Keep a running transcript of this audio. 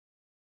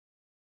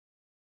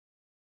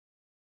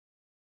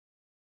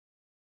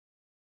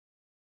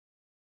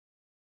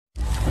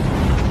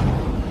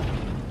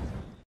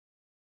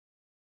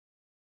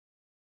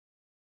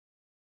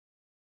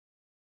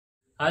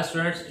Hi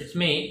students, it's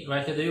me,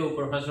 Rashid Ayub,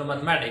 Professor of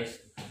Mathematics.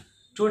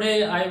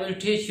 Today I will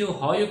teach you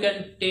how you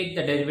can take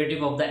the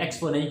derivative of the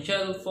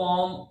exponential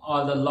form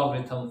or the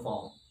logarithm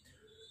form.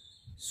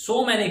 In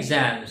so many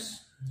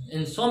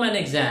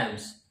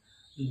exams,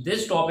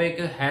 this topic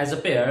has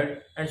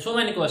appeared and so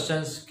many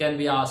questions can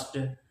be asked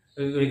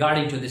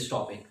regarding to this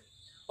topic.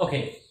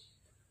 Okay,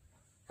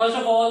 first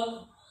of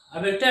all,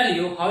 I will tell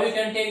you how you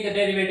can take the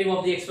derivative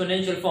of the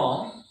exponential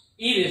form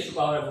e raised to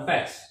power f of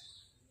x.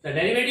 The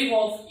derivative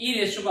of e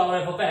raised to power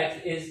f of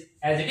x is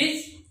as it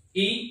is,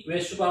 e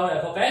raised to power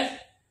f of x,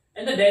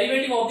 and the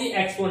derivative of the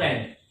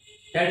exponent,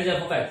 that is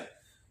f of x.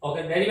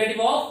 Okay, derivative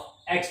of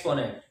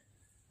exponent.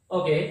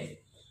 Okay,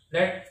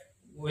 let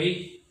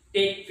we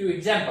take few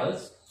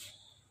examples.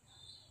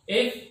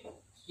 If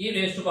e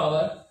raised to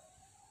power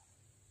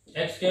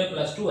x square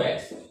plus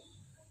 2x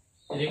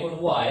is equal to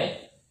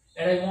y,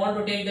 and I want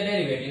to take the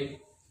derivative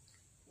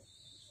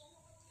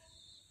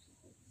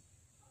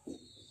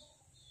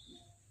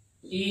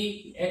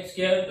e x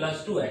square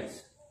plus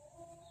 2x,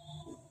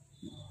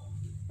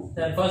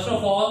 then first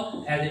of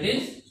all as it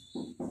is,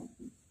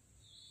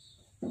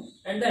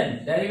 and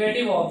then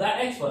derivative of the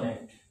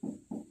exponent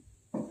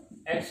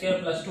x square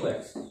plus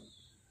 2x,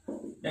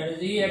 that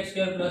is e x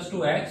square plus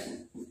 2x,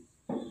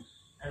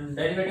 and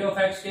derivative of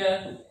x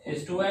square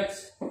is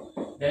 2x,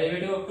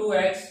 derivative of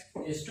 2x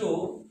is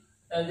 2,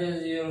 and this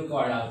is your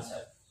required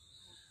answer.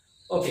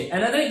 Okay,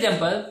 another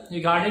example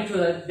regarding to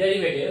the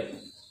derivative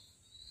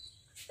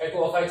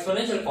of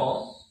exponential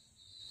form,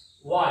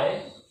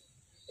 y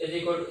is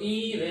equal to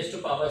e raised to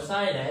power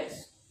sine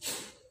x,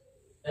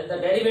 and the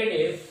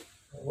derivative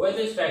with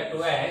respect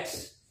to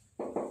x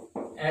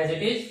as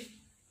it is,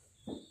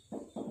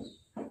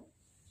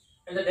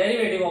 and the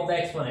derivative of the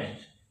exponent,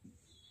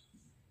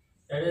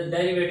 that is the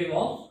derivative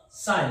of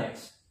sine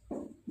x,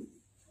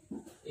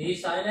 e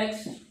sine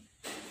x.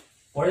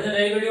 What is the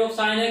derivative of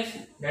sine x?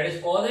 That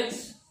is cos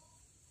x,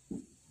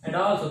 and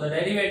also the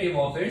derivative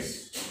of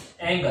its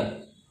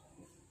angle,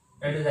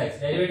 that is x.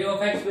 Derivative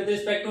of x with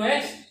respect to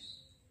x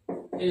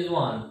is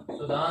 1.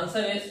 So the answer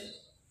is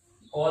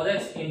cos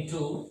x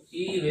into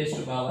e raised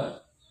to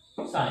power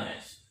sine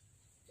x.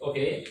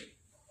 Okay.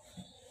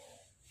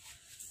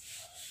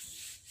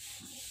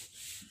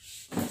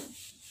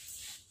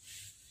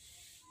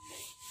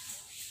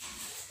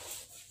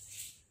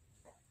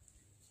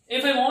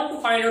 If I want to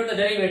find out the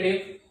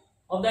derivative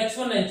of the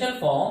exponential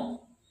form,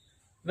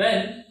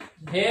 when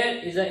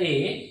here is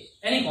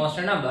any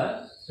constant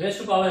number raised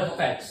to power f of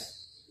x,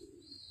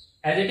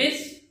 as it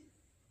is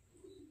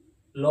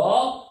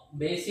log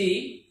base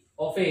e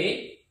of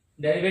a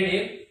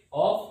derivative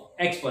of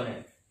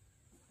exponent.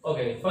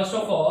 Okay, first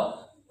of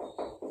all,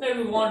 let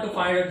me want to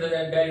find out the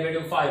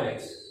derivative of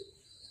 5x.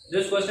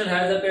 This question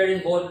has appeared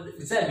in both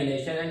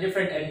examination and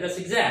different entrance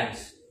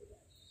exams.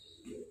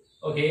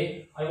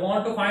 Okay, I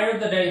want to find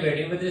out the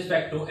derivative with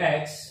respect to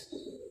x.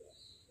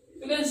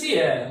 You can see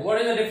here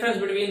what is the difference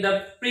between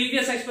the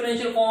previous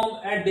exponential form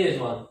and this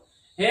one.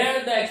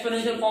 Here the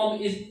exponential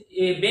form is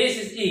a base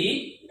is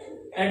e,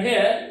 and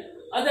here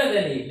other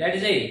than e, that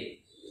is a.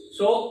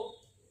 So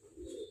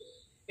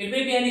it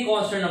may be any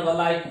constant number,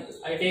 like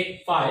I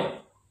take 5.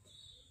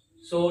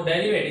 So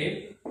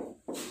derivative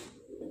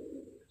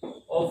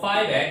of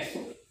 5x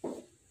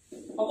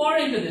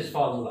according to this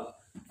formula.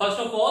 First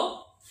of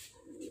all,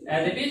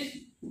 as it is,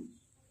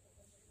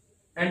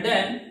 and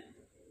then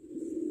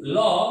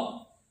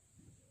log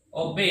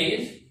of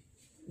base.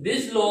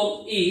 This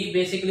log e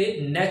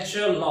basically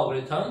natural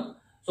logarithm,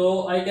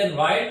 so I can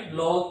write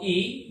log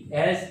e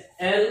as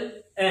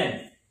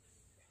ln.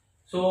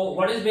 So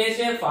what is base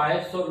here?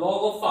 5. So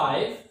log of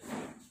 5,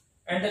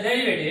 and the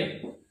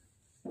derivative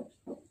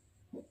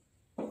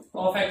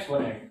of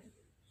exponent.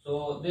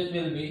 So this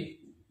will be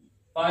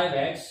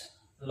 5x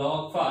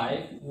log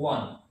 5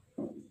 1.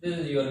 This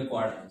is your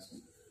required answer.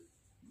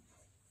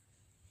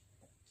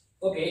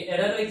 Okay,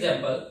 another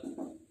example.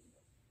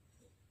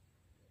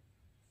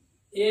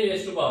 A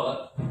raised to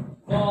power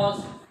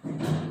cos,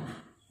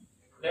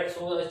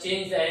 let's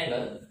change the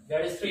angle,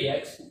 that is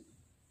 3x.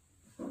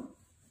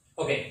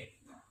 Okay,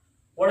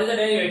 what is the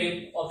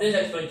derivative of this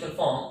exponential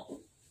form?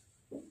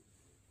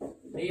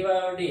 d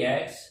over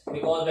dx,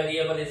 because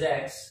variable is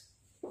x,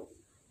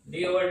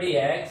 d over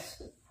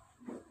dx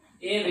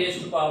a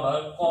raised to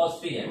power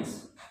cos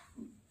 3x.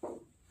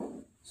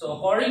 So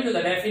according to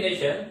the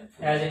definition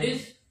as it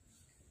is,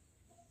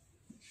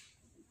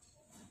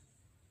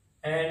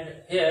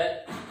 and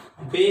here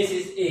base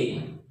is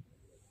a,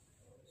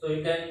 so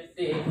you can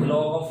take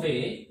log of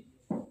a,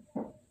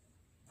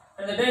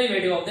 and the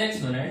derivative of the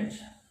exponent,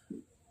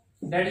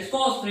 that is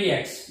cos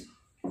 3x,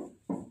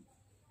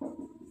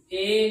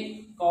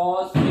 a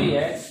cos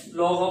 3x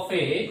log of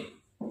a.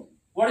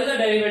 What is the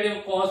derivative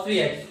of cos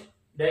 3x?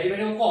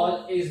 Derivative of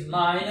cos is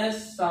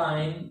minus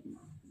sine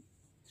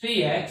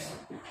 3x,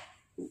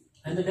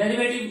 and the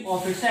derivative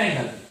of its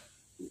angle.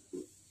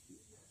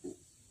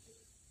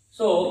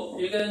 So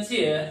you can see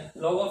here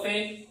log of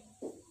a,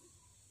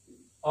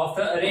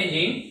 after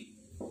arranging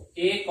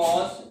a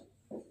cos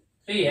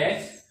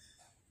 3x,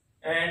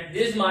 and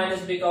this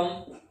minus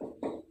become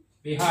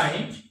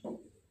behind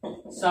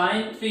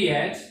sine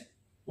 3x.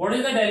 What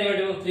is the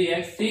derivative of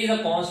 3x? 3 is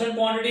a constant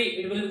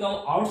quantity. It will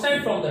come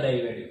outside from the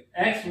derivative.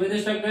 X with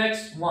respect to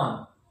x,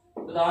 1.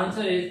 So the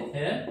answer is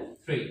here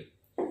 3.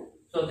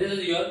 So this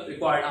is your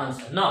required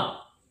answer.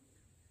 Now,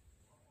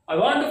 I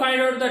want to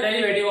find out the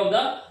derivative of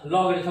the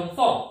logarithm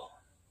form.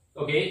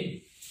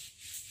 Okay.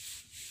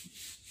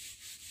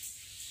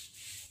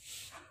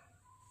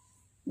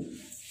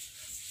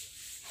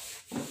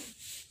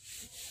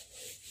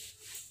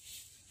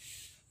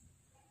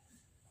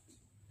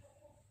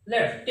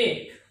 Let's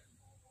take.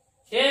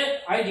 Here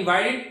I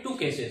divided two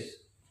cases.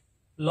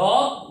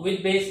 Log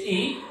with base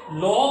e,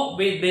 log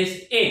with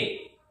base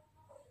a.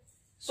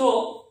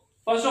 So,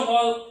 first of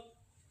all,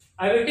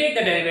 I will take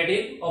the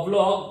derivative of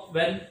log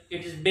when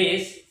it is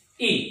base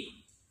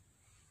e.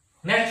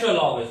 Natural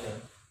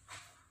logarithm.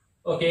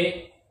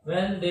 Okay,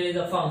 when there is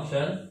a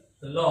function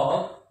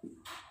log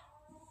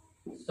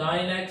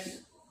sine x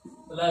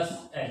plus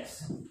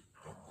x.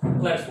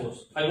 Let's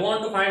suppose I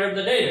want to find out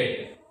the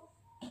derivative.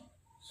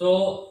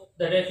 So,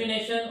 the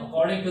definition,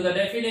 according to the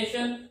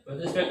definition,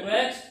 with respect to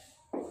x,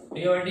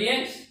 d over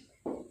dx,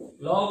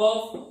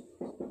 log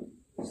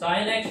of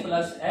sine x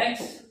plus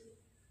x.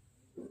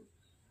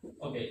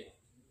 Okay.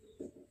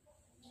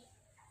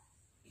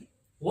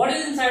 What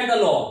is inside the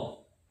log?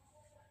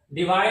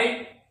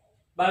 Divide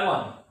by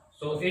 1.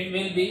 So it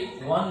will be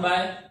 1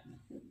 by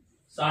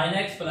sine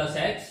x plus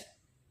x.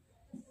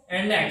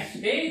 And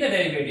next, take the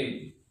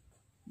derivative.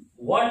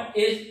 What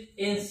is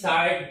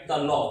inside the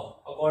log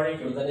according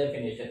to the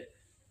definition?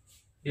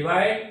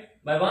 Divide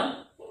by 1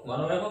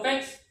 over f of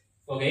x.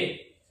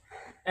 Okay.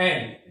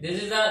 And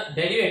this is the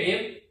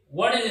derivative.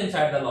 What is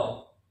inside the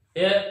log?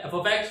 Here f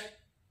of x.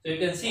 So you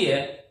can see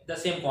here the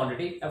same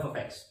quantity f of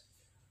x.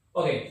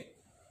 Okay.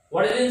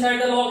 What is inside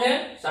the log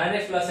here? Sin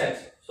x plus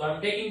x. So I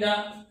am taking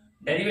the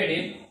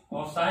derivative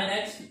of sin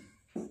x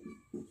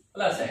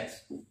plus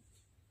x.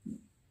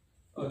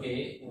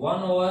 Okay.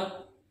 1 over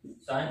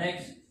sin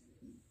x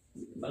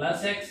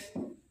plus x.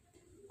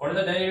 What is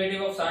the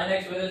derivative of sin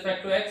x with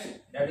respect to x?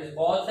 That is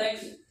cos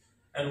x.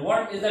 And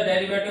what is the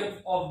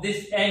derivative of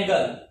this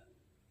angle?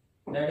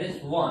 That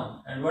is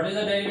 1. And what is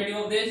the derivative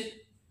of this?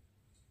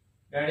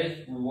 That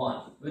is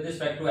 1 with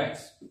respect to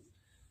x.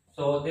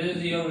 So this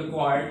is your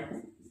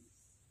required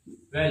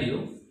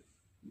value.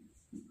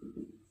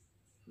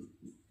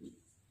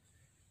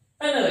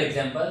 Another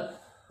example.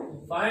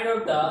 Find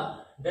out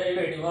the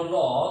derivative of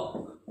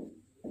log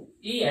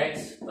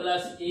ex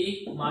plus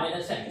e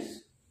minus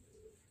x.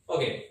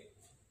 Okay.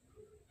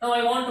 Now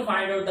I want to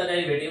find out the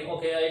derivative.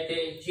 Okay,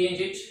 I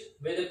change it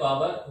with the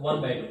power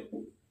 1 by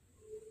 2.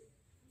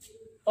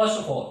 First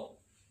of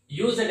all,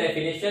 use the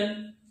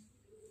definition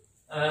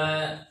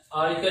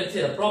or you can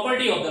say the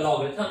property of the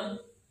logarithm.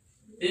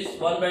 This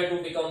 1 by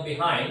 2 becomes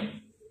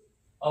behind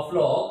of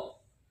log.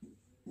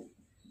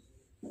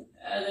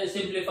 As I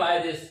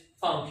simplify this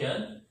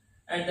function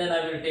and then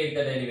I will take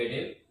the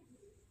derivative.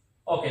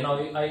 Okay, now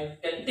I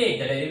can take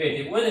the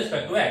derivative with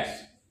respect to x.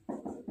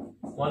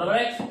 1 over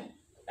x.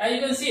 As you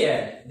can see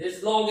here,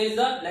 this log is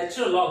the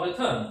natural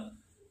logarithm.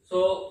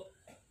 So,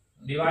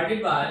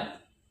 divided by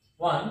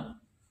 1.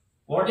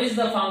 What is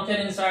the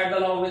function inside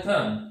the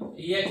logarithm?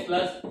 Ex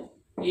plus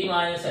e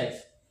minus x.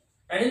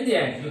 And in the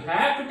end, you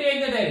have to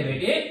take the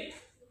derivative.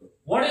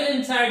 What is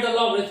inside the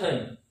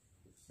logarithm?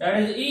 That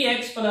is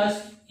ex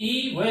plus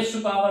e raised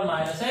to power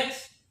minus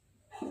x.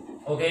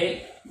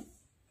 Okay.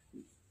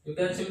 You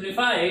can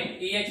simplify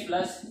it. Ex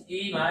plus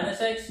e minus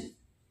x.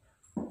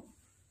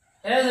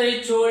 As I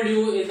told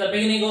you in the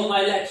beginning of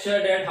my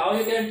lecture that how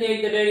you can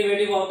take the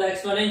derivative of the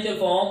exponential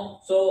form.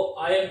 So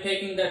I am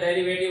taking the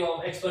derivative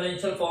of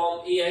exponential form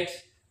ex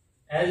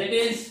as it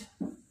is.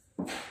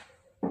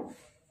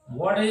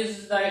 What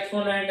is the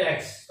exponent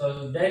x?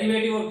 So the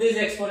derivative of this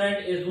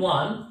exponent is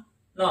 1.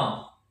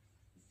 Now,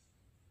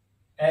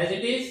 as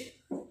it is,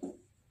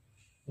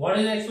 what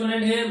is the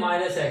exponent here?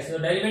 Minus x. So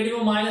derivative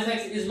of minus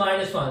x is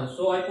minus 1.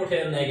 So I put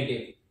here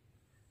negative.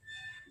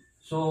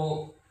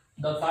 So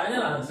the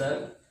final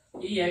answer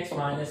ex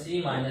minus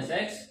e minus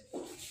x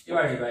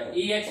divided by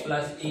ex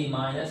plus e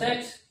minus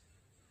x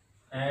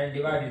and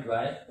divided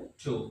by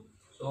 2.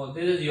 So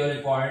this is your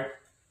required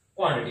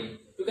quantity.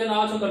 You can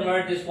also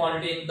convert this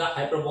quantity in the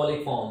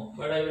hyperbolic form,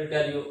 but I will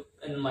tell you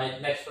in my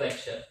next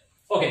lecture.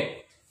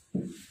 Okay.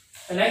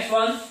 The next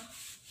one,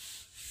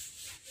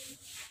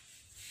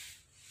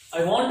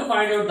 I want to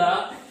find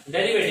out the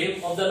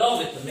derivative of the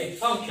logarithmic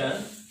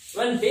function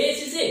when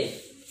base is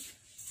a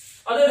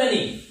other than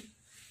e.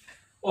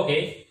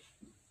 Okay.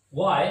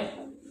 Y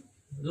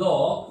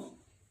log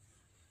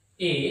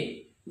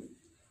a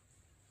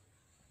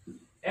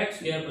x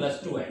square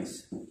plus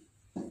 2x.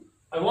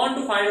 I want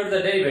to find out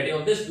the derivative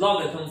of this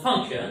logarithm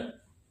function.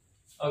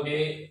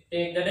 Okay,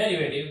 take the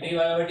derivative dy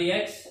over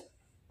dx,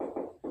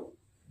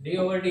 d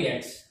over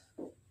dx,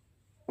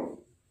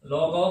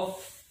 log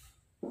of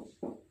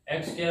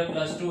x square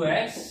plus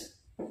 2x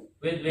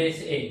with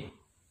base a.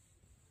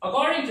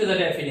 According to the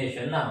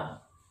definition,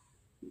 now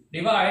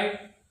divide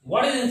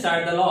what is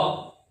inside the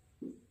log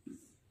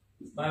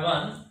by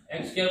 1,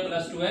 x square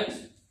plus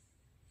 2x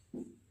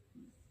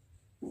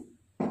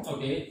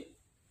Okay.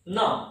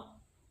 Now,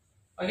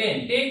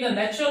 again, take the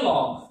natural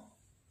log.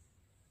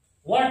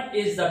 What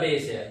is the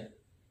base here?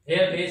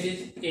 Here base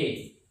is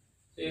a.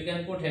 So you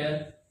can put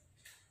here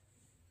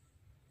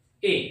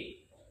a.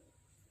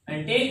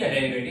 And take the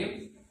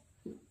derivative.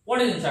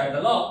 What is inside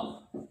the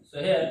log?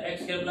 So here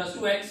x square plus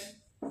 2x.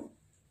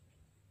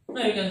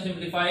 Now you can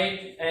simplify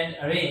it and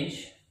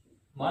arrange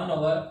 1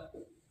 over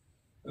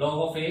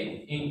log of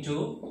a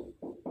into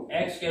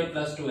x square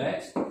plus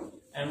 2x.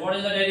 And what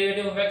is the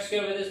derivative of x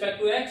square with respect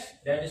to x?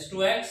 That is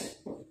 2x.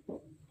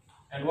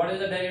 And what is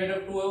the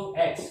derivative of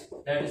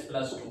 2x? That is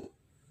plus 2.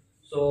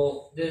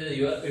 So this is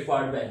your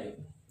required value.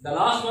 The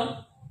last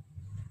one.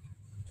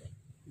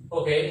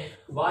 Okay,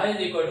 y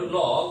is equal to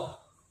log.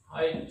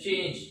 I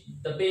change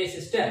the base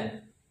is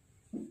 10.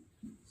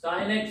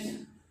 Sin x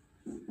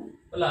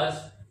plus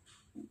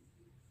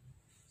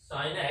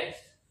sin x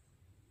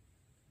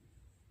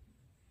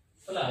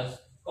plus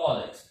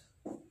cos x.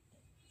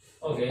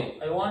 Okay,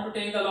 I want to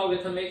take the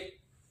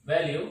logarithmic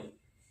value,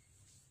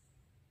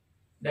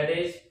 that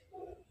is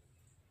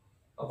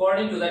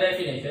according to the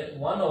definition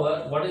 1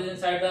 over what is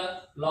inside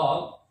the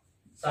log,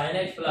 sin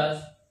x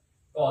plus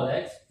cos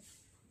x.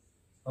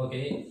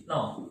 Okay,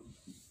 now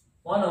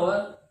 1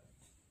 over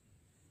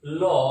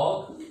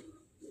log,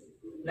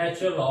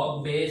 natural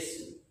log,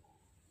 base.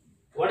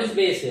 What is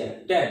base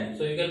here? 10.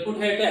 So you can put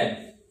here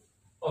 10.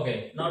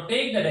 Okay, now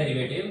take the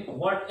derivative.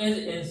 What is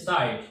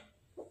inside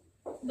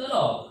the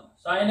log?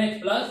 Sin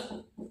x plus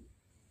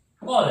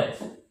cos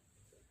x.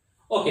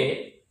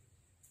 Okay,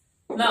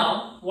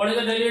 now what is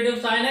the derivative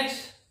of sin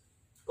x?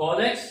 Cos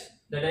x,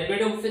 the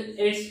derivative of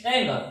its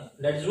angle,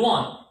 that is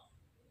 1.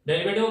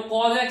 Derivative of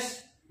cos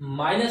x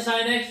minus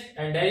sin x,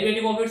 and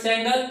derivative of its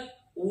angle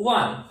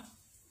 1.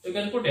 So you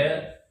can put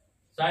here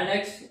sin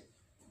x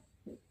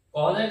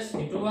cos x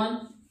into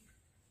 1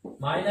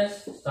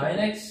 minus sin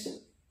x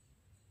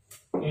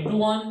into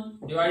 1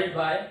 divided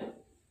by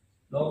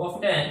log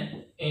of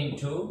 10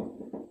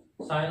 into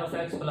sin of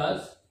x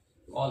plus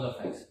cos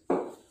of x.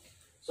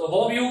 So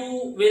hope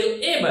you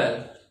will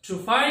able to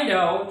find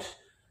out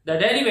the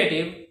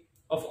derivative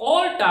of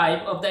all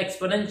type of the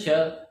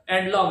exponential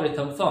and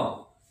logarithm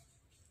form.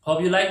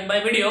 Hope you liked my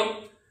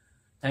video.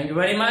 Thank you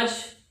very much.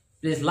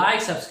 Please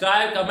like,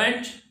 subscribe,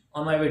 comment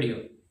on my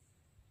video.